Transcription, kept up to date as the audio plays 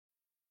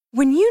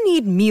When you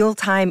need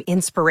mealtime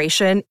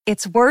inspiration,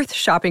 it's worth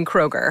shopping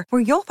Kroger,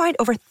 where you'll find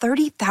over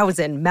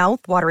 30,000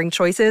 mouth-watering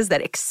choices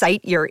that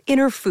excite your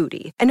inner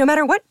foodie. And no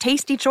matter what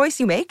tasty choice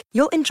you make,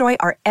 you'll enjoy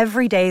our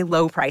everyday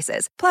low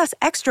prices, plus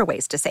extra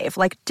ways to save,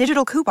 like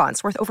digital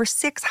coupons worth over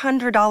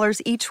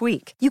 $600 each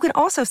week. You can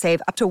also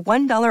save up to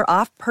 $1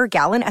 off per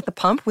gallon at the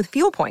pump with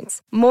fuel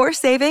points. More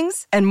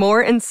savings and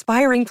more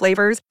inspiring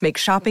flavors make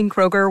shopping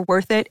Kroger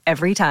worth it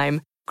every time.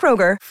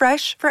 Kroger,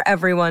 fresh for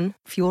everyone.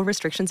 Fuel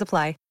restrictions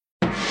apply.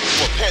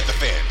 For Panther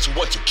fans who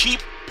want to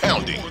keep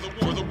pounding.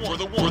 For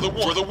the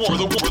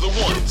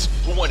ones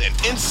who want an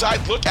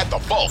inside look at the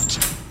vault.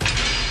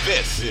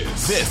 This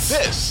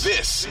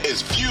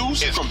is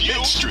Views from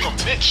Mid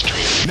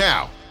Street.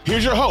 Now,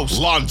 here's your hosts,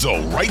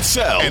 Lonzo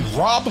Wrightsell and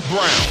Rob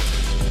Brown.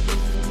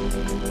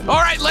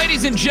 All right,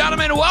 ladies and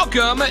gentlemen,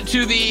 welcome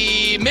to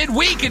the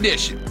midweek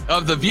edition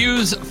of the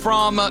Views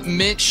from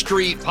Mint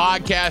Street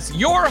podcast,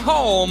 your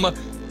home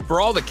for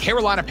all the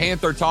Carolina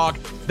Panther talk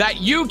that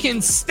you can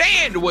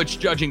stand, which,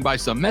 judging by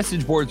some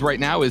message boards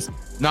right now, is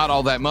not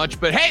all that much.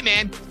 But hey,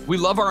 man, we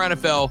love our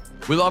NFL.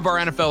 We love our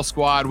NFL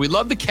squad. We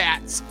love the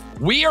Cats.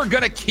 We are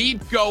going to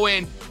keep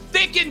going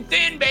thick and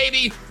thin,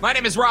 baby. My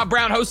name is Rob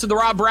Brown, host of The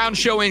Rob Brown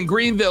Show in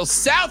Greenville,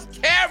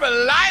 South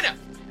Carolina.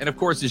 And, of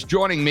course, is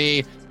joining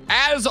me,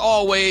 as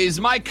always,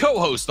 my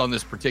co-host on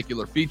this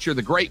particular feature,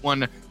 the great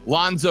one,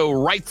 Lonzo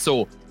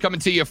Wrightsell, coming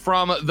to you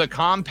from the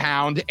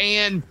compound.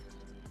 And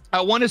I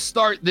want to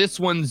start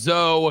this one,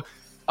 Zoe,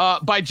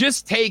 by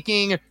just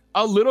taking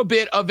a little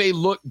bit of a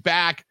look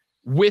back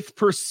with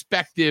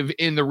perspective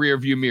in the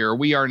rearview mirror.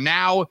 We are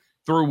now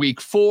through week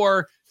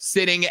 4,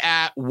 sitting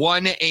at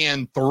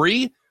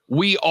 1-3.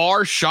 We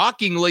are,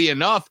 shockingly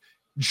enough,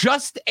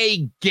 just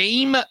a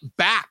game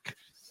back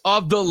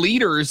of the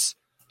leaders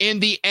in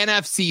the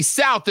NFC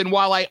South. And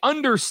while I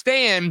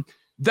understand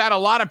that a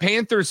lot of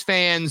Panthers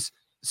fans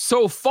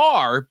so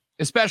far,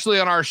 especially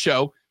on our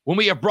show, when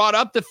we have brought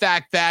up the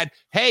fact that,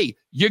 hey,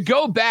 you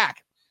go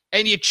back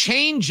and you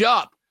change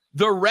up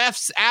the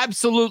refs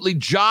absolutely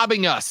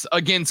jobbing us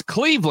against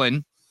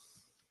Cleveland,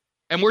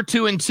 and we're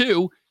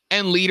 2-2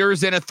 and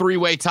leaders in a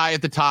 3-way tie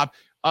at the top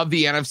of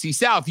the NFC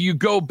South. You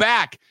go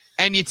back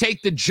and you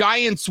take the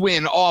Giants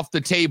win off the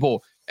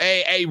table,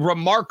 a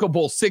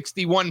remarkable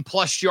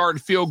 61-plus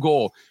yard field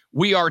goal.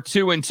 We are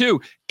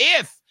 2-2.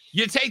 If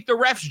you take the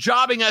refs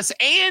jobbing us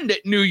and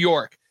New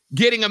York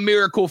getting a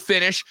miracle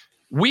finish,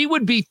 we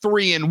would be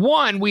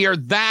 3-1. We are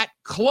that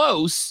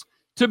close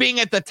to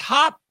being at the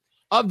top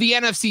of the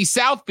NFC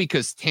South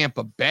because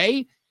Tampa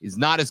Bay is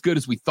not as good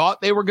as we thought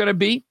they were going to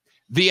be.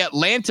 The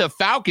Atlanta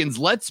Falcons,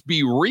 let's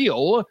be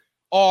real,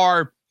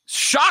 are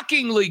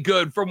shockingly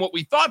good from what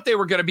we thought they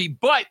were going to be,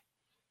 but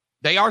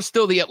they are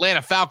still the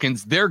Atlanta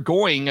Falcons. They're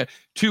going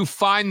to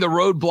find the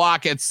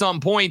roadblock at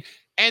some point,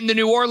 and the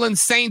New Orleans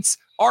Saints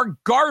are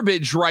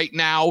garbage right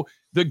now.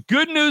 The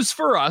good news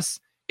for us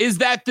is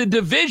that the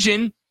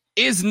division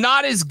is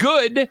not as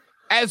good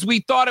as we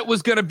thought it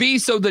was going to be.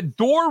 So the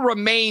door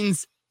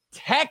remains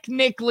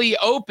technically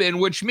open,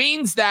 which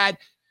means that,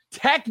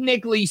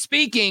 technically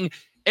speaking,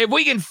 if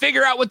we can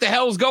figure out what the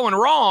hell's going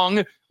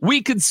wrong,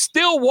 we could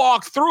still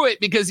walk through it,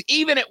 because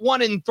even at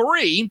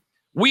 1-3,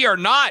 we are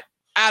not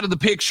out of the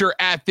picture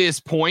at this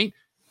point.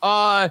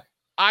 I'm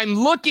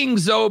looking,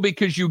 Zoe,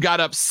 because you got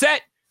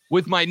upset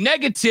with my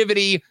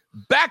negativity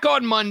back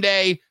on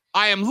Monday.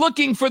 I am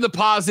looking for the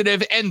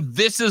positive, and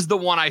this is the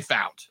one I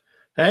found.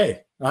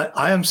 Hey,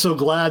 I am so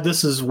glad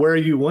this is where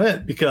you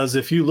went, because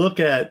if you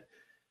look at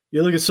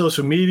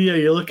social media,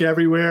 you look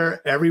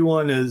everywhere,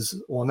 everyone is,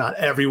 well, not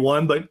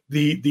everyone, but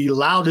the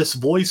loudest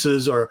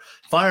voices are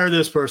fire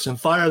this person,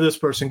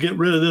 get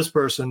rid of this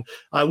person.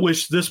 I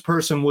wish this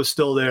person was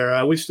still there.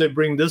 I wish they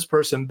bring this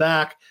person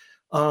back.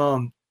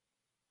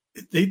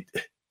 They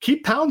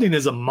keep pounding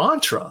is a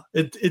mantra.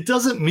 It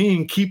doesn't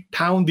mean keep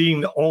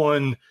pounding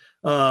on,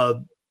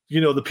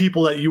 the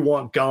people that you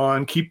want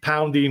gone. Keep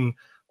pounding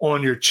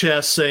on your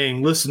chest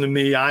saying, listen to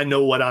me, I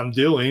know what I'm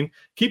doing.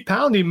 Keep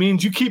pounding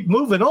means you keep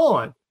moving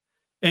on.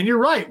 And you're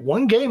right,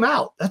 one game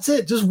out. That's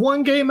it, just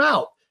one game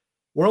out.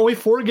 We're only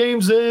 4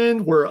 games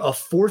in. We're a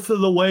fourth of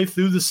the way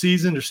through the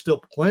season. There's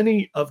still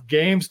plenty of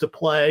games to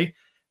play.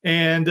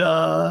 And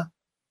a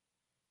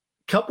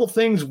couple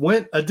things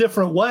went a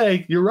different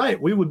way. You're right,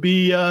 we would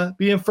be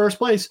in first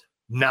place.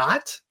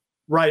 Not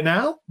right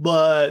now,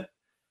 but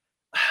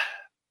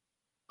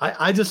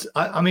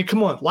I mean,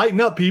 come on, lighten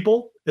up,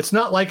 people. It's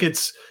not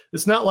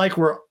like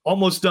we're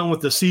almost done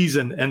with the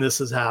season and this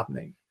is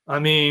happening. I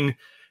mean,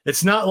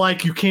 it's not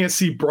like you can't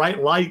see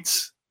bright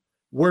lights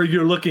where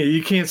you're looking.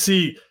 You can't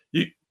see.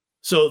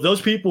 So those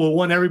people who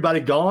want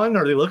everybody gone,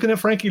 are they looking at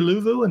Frankie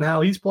Louvu and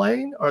how he's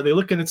playing? Are they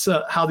looking at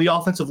how the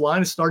offensive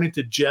line is starting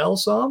to gel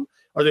some?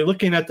 Are they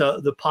looking at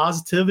the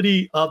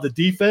positivity of the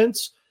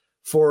defense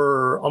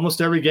for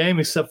almost every game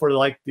except for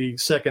like the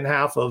second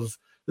half of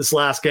this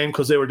last game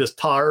because they were just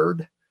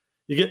tired?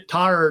 You get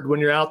tired when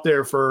you're out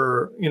there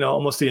for,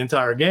 almost the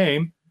entire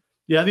game.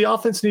 Yeah, the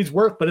offense needs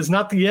work, but it's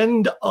not the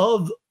end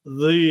of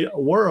the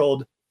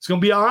world. It's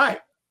going to be all right.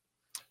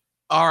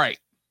 All right.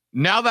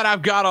 Now that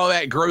I've got all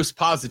that gross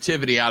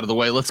positivity out of the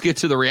way, let's get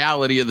to the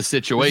reality of the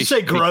situation. Did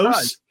you say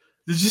gross?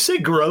 Did you say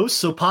gross?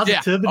 So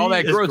positivity, all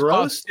that is gross gross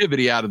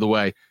positivity out of the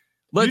way.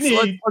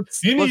 You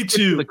need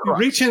to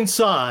reach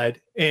inside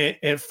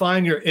and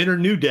find your inner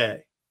new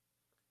day.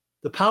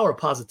 The power of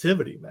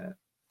positivity, man.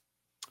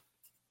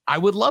 I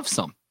would love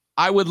some.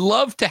 I would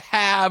love to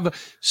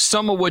have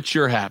some of what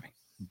you're having,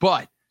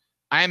 but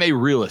I am a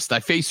realist. I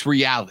face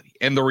reality.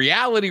 And the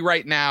reality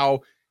right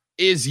now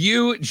is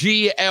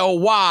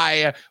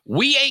UGLY.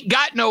 We ain't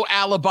got no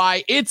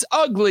alibi. It's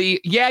ugly.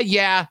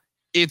 Yeah,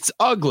 it's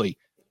ugly.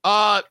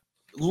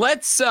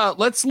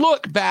 Let's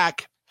look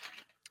back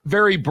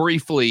very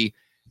briefly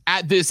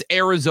at this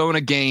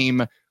Arizona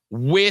game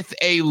with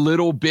a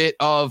little bit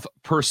of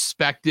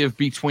perspective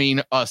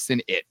between us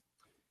and it.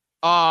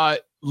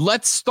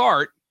 Let's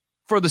start,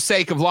 for the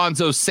sake of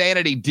Lonzo's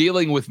sanity,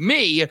 dealing with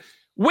me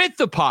with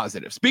the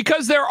positives,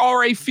 because there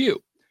are a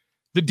few.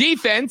 The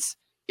defense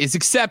is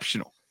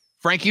exceptional.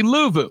 Frankie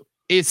Louvu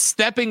is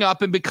stepping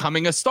up and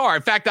becoming a star.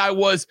 In fact, I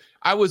was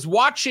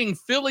watching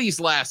Philly's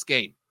last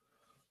game,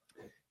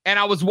 and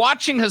I was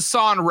watching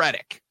Hassan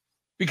Reddick,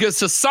 because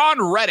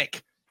Hassan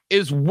Reddick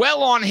is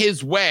well on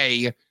his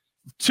way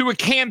to a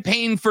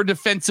campaign for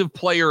Defensive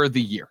Player of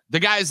the Year. The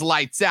guy's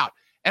lights out.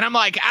 And I'm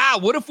like,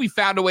 what if we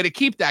found a way to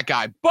keep that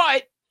guy?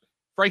 But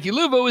Frankie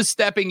Louvu is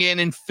stepping in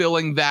and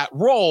filling that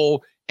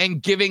role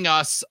and giving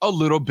us a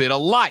little bit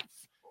of life.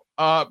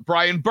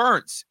 Brian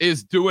Burns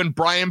is doing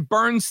Brian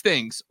Burns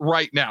things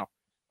right now.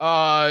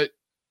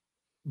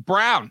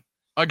 Brown,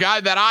 a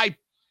guy that I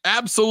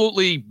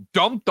absolutely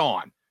dumped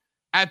on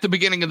at the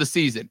beginning of the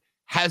season,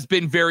 has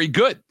been very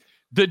good.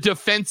 The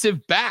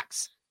defensive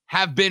backs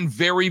have been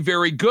very,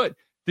 very good.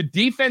 The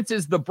defense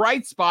is the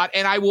bright spot,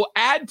 and I will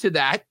add to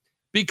that,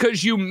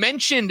 because you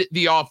mentioned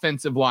the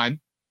offensive line.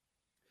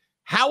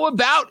 How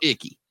about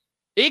Icky?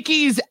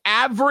 Icky's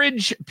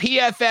average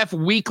PFF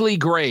weekly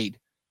grade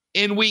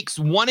in weeks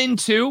 1 and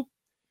 2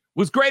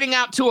 was grading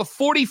out to a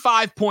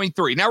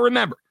 45.3. Now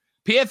remember,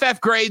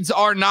 PFF grades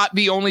are not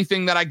the only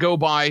thing that I go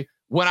by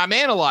when I'm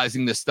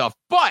analyzing this stuff,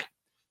 but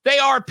they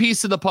are a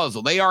piece of the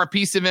puzzle. They are a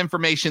piece of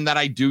information that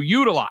I do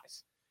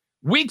utilize.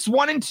 Weeks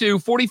 1 and 2,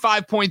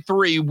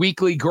 45.3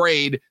 weekly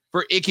grade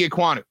for Ike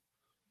Ekwonu.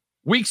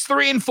 Weeks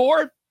 3 and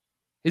 4,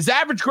 his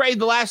average grade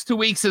the last 2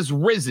 weeks has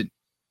risen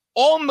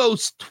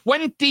almost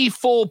 20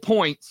 full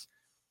points,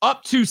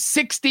 up to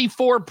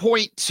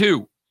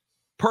 64.2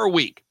 per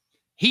week.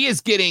 He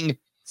is getting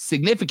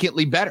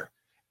significantly better.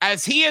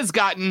 As he has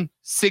gotten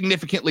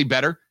significantly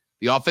better,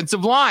 the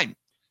offensive line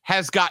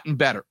has gotten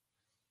better.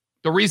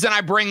 The reason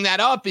I bring that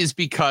up is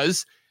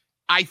because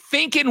I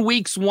think in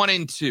weeks 1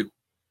 and 2,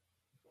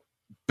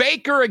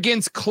 Baker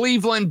against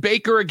Cleveland,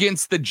 Baker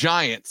against the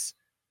Giants,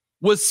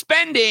 was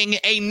spending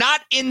a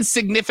not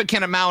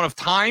insignificant amount of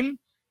time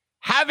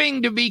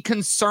having to be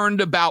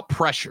concerned about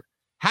pressure,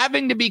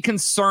 having to be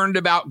concerned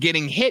about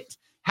getting hit,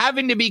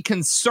 having to be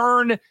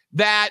concerned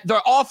that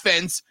the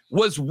offense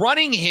was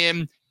running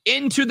him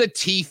into the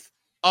teeth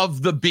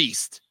of the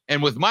beast.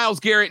 And with Myles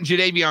Garrett and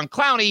Jadeveon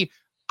Clowney,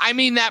 I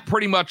mean that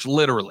pretty much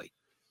literally.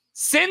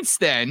 Since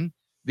then,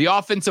 the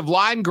offensive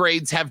line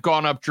grades have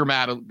gone up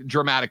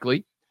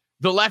dramatically.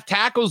 The left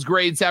tackle's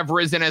grades have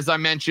risen, as I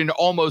mentioned,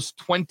 almost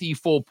 20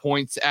 full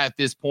points at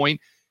this point.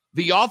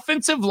 The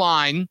offensive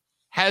line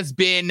has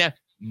been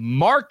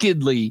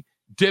markedly,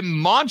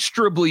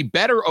 demonstrably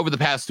better over the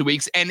past 2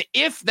 weeks. And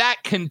if that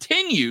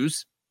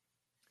continues,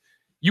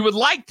 you would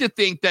like to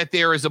think that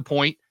there is a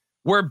point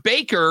where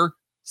Baker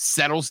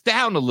settles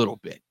down a little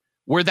bit,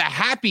 where the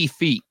happy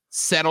feet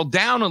settle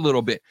down a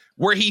little bit,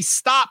 where he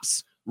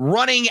stops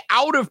running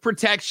out of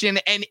protection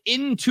and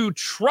into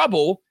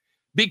trouble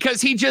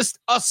because he just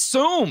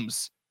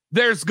assumes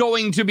there's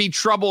going to be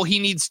trouble he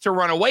needs to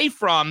run away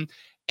from.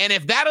 And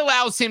if that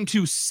allows him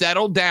to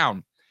settle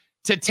down,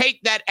 to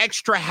take that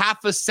extra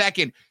half a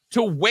second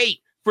to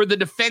wait for the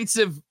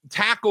defensive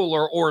tackle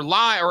or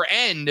line or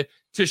end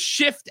to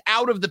shift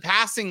out of the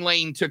passing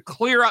lane, to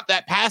clear up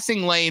that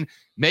passing lane,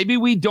 maybe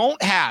we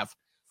don't have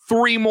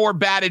 3 more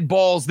batted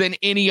balls than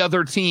any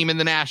other team in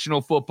the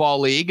National Football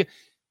League.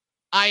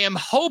 I am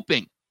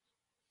hoping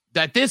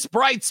that this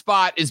bright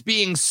spot is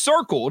being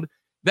circled,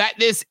 that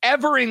this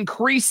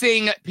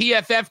ever-increasing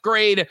PFF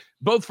grade,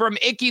 both from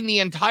Icky and the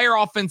entire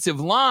offensive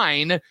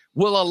line,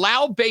 will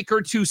allow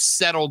Baker to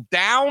settle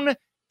down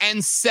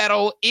and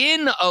settle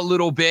in a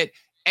little bit,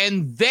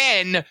 and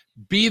then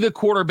be the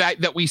quarterback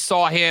that we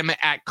saw him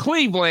at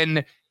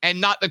Cleveland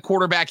and not the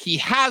quarterback he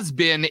has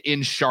been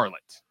in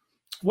Charlotte.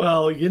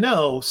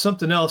 Well,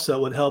 something else that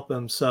would help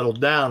him settle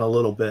down a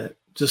little bit.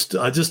 Just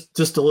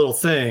a little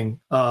thing.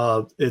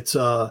 It's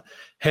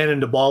handing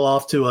the ball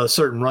off to a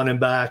certain running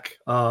back,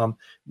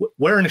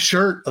 wearing a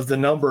shirt of the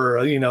number,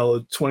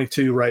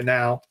 22 right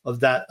now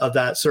of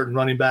that certain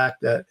running back,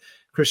 that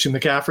Christian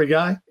McCaffrey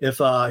guy. If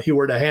he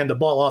were to hand the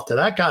ball off to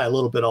that guy a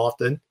little bit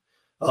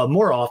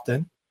more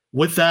often,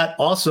 with that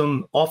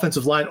awesome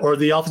offensive line, or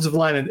the offensive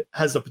line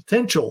has the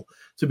potential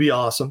to be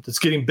awesome, that's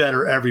getting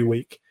better every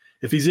week.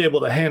 If he's able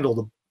to hand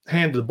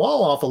the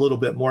ball off a little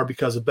bit more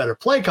because of better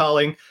play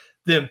calling,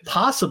 then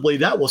possibly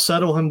that will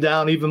settle him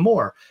down even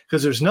more,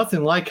 because there's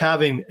nothing like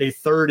having a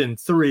 3rd and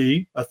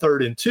 3, a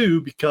 3rd and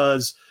 2,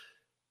 because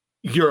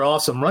your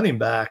awesome running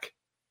back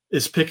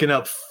is picking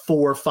up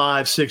 4,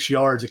 5, 6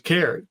 yards a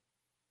carry.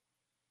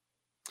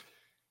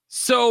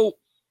 So,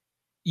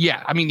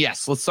 yeah, I mean,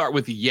 yes, let's start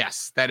with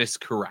yes, that is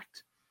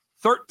correct.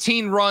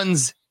 13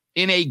 runs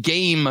in a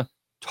game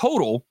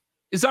total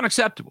is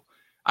unacceptable.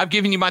 I've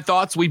given you my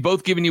thoughts. We've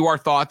both given you our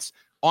thoughts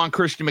on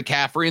Christian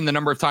McCaffrey and the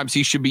number of times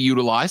he should be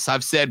utilized.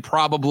 I've said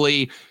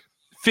probably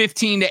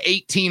 15 to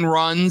 18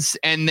 runs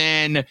and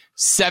then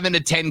 7 to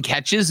 10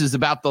 catches is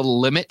about the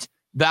limit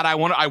that I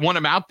want. I want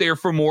him out there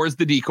for more as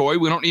the decoy.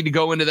 We don't need to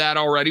go into that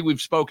already.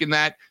 We've spoken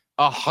that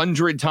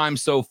 100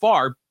 times so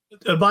far.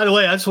 By the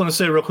way, I just want to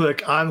say real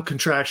quick, I'm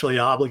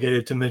contractually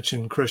obligated to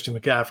mention Christian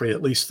McCaffrey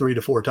at least 3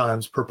 to 4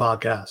 times per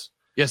podcast.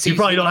 Yes, you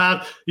probably don't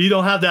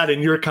have that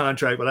in your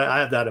contract, but I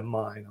have that in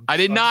mine. I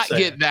did not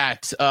get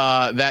that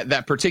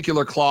that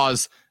particular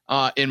clause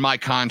in my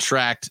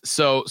contract.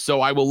 So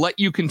I will let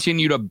you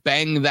continue to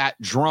bang that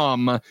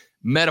drum,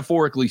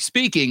 metaphorically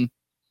speaking.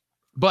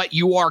 But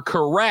you are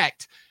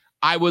correct.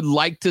 I would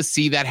like to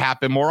see that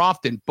happen more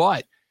often.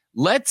 But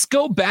let's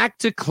go back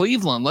to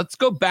Cleveland. Let's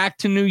go back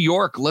to New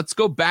York. Let's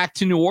go back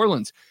to New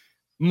Orleans.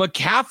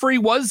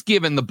 McCaffrey was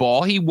given the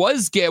ball. He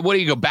was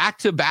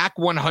back-to-back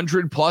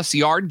 100-plus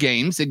yard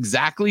games,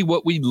 exactly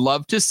what we'd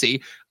love to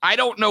see. I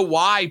don't know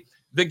why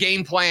the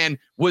game plan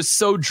was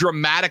so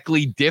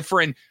dramatically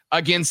different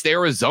against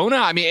Arizona.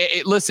 I mean,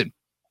 listen,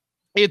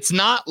 it's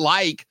not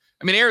like,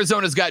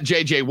 Arizona's got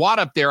J.J. Watt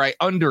up there. I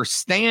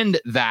understand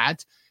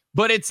that,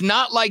 but it's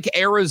not like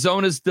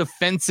Arizona's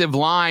defensive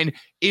line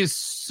is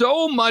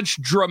so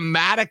much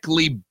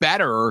dramatically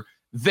better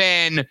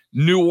than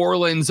New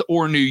Orleans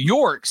or New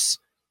York's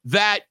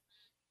that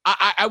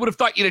I would have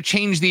thought you to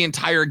change the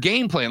entire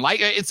game plan. Like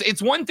it's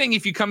one thing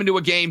if you come into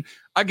a game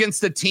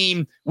against a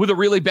team with a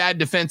really bad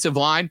defensive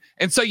line,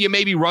 and so you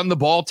maybe run the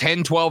ball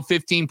 10, 12,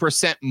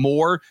 15%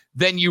 more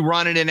than you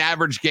run in an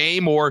average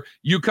game, or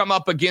you come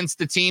up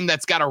against a team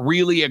that's got a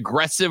really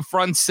aggressive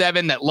front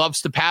seven that loves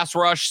to pass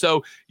rush,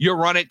 so you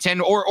run it 10,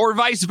 or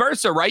vice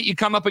versa, right? You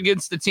come up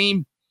against a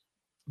team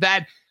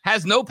that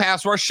has no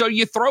pass rush, so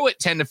you throw it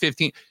 10 to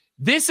 15.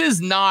 This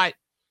is not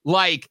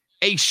like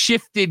a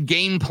shifted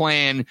game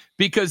plan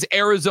because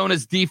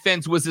Arizona's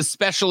defense was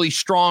especially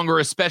strong or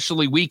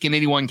especially weak in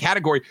any one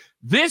category.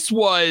 This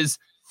was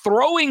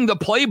throwing the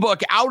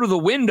playbook out of the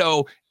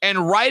window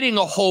and writing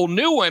a whole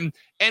new one.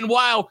 And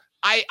while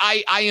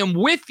I am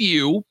with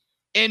you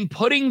in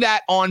putting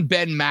that on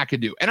Ben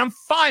McAdoo, and I'm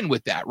fine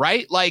with that,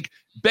 right? Like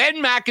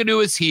Ben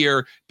McAdoo is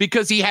here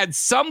because he had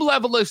some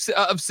level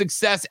of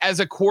success as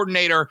a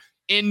coordinator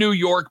in New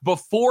York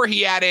before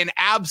he had an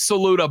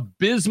absolute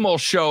abysmal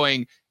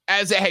showing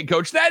as a head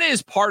coach. That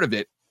is part of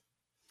it.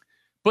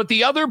 But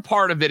the other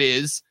part of it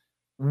is,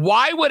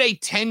 why would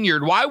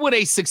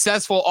a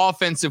successful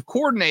offensive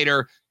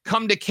coordinator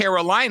come to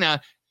Carolina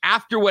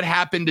after what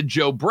happened to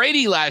Joe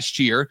Brady last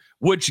year,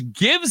 which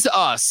gives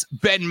us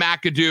Ben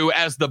McAdoo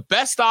as the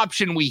best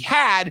option we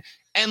had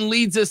and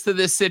leads us to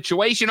this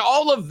situation?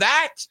 All of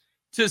that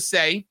to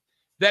say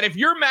that if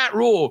you're Matt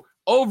Rule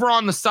over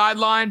on the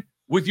sideline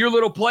with your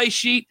little play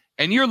sheet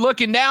and you're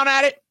looking down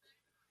at it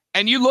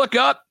and you look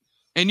up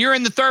and you're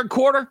in the third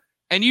quarter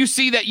and you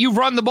see that you've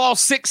run the ball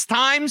 6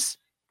 times,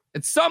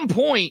 at some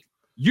point,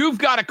 you've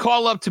got to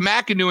call up to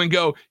McAdoo and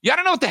go, yeah, I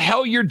don't know what the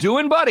hell you're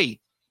doing, buddy,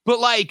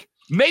 but like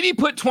maybe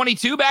put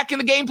 22 back in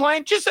the game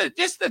plan. Just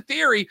the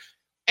theory.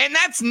 And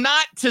that's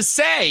not to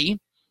say,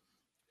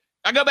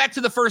 I go back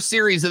to the first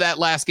series of that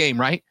last game,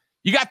 right?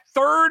 You got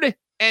 3rd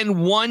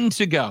and 1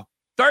 to go.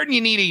 3rd and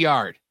you need a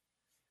yard.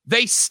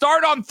 They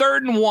start on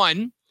 3rd and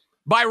 1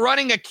 by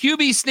running a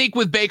QB sneak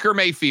with Baker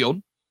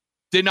Mayfield.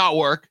 Did not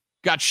work.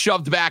 Got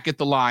shoved back at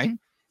the line.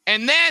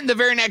 And then the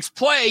very next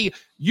play,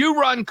 you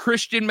run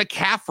Christian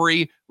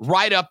McCaffrey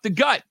right up the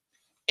gut.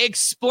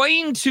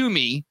 Explain to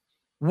me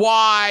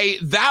why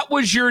that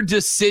was your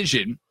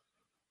decision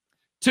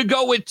to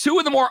go with 2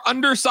 of the more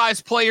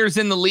undersized players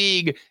in the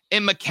league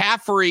in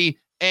McCaffrey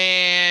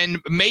and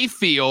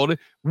Mayfield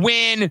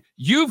when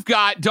you've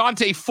got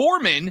Dante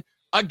Foreman,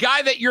 a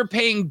guy that you're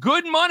paying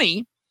good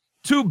money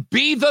to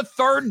be the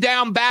 3rd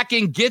down back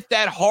and get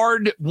that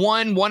hard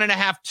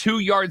 1.5, 2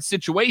 yard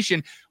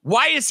situation.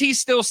 Why is he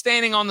still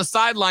standing on the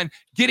sideline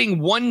getting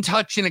 1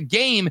 touch in a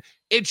game?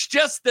 It's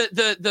just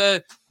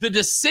the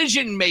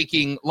decision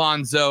making,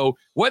 Lonzo,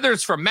 whether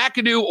it's from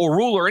McAdoo or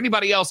Rule or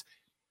anybody else,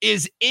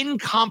 is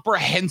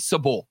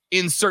incomprehensible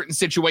in certain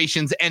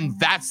situations, and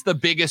that's the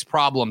biggest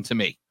problem to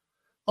me.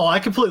 Oh, I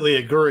completely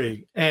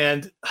agree,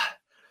 and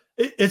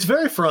it's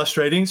very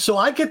frustrating. So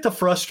I get the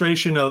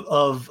frustration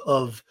of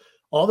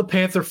all the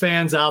Panther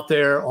fans out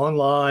there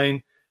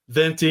online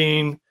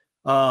venting,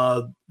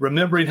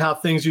 remembering how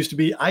things used to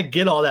be. I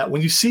get all that.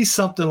 When you see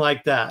something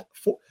like that,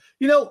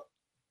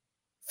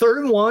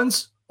 3rd and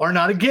 1s are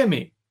not a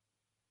gimme.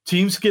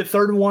 Teams get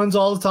 3rd and 1s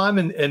all the time,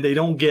 and they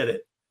don't get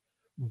it.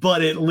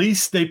 But at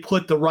least they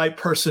put the right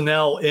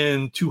personnel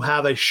in to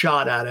have a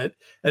shot at it.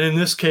 And in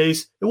this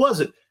case, it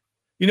wasn't.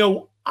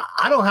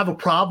 I don't have a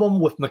problem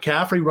with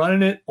McCaffrey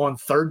running it on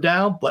third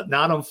down, but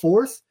not on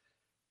fourth.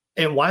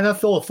 And why not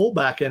throw a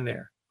fullback in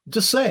there?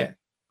 Just saying.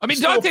 I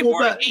mean, Dante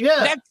Moore,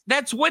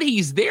 that's what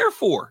he's there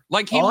for.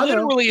 Like, he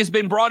literally has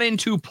been brought in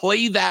to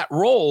play that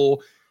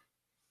role.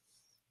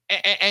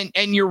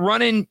 And you're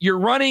running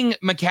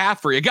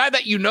McCaffrey, a guy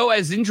that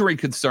has injury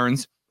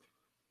concerns,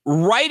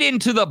 right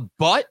into the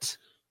butt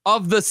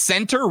of the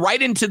center,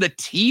 right into the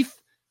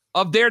teeth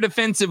of their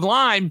defensive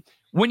line,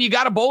 when you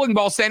got a bowling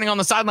ball standing on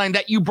the sideline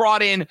that you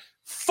brought in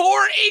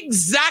for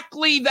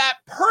exactly that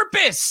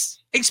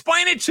purpose.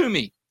 Explain it to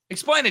me.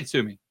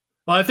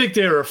 Well, I think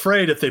they were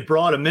afraid if they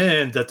brought him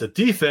in that the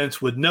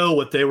defense would know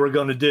what they were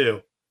going to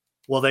do.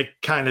 Well, they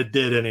kind of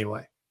did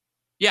anyway.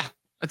 Yeah,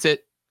 that's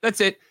it.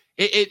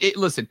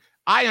 Listen,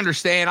 I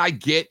understand. I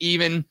get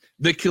even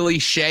the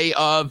cliche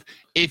of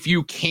if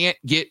you can't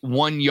get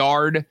 1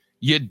 yard,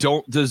 you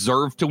don't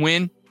deserve to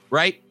win,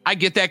 right? I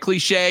get that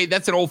cliche.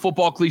 That's an old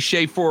football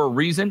cliche for a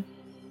reason.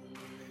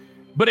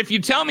 But if you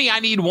tell me I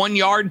need 1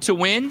 yard to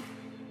win,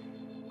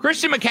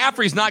 Christian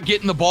McCaffrey's not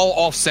getting the ball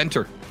off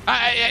center.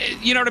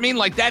 You know what I mean?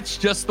 Like, that's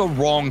just the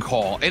wrong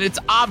call. And it's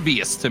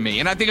obvious to me.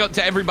 And I think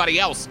to everybody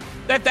else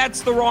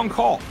that's the wrong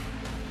call.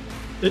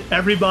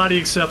 Everybody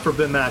except for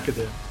Ben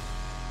McAdoo.